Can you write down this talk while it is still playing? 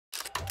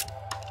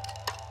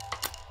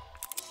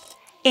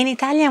In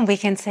Italian, we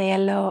can say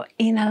hello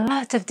in a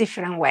lot of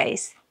different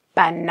ways,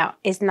 but no,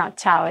 it's not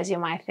ciao as you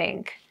might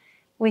think.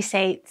 We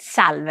say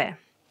salve.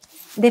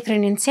 The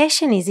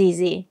pronunciation is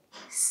easy,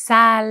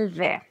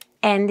 salve,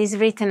 and is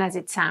written as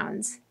it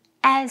sounds,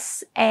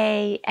 S-A-L-V-E,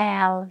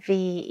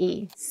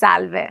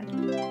 salve.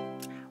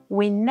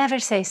 We never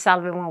say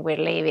salve when we're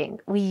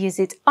leaving, we use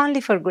it only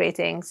for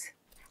greetings.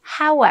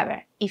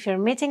 However, if you're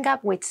meeting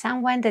up with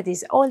someone that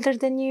is older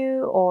than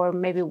you, or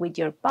maybe with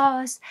your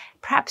boss,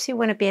 perhaps you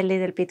want to be a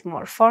little bit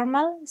more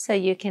formal, so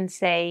you can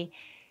say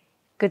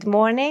good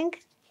morning,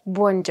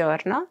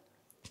 buongiorno,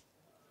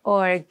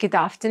 or good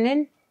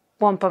afternoon,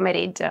 buon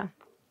pomeriggio.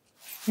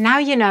 Now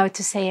you know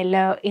to say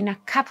hello in a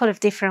couple of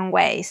different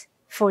ways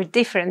for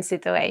different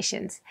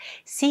situations.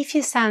 See if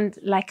you sound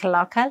like a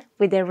local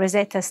with the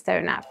Rosetta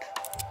Stone app.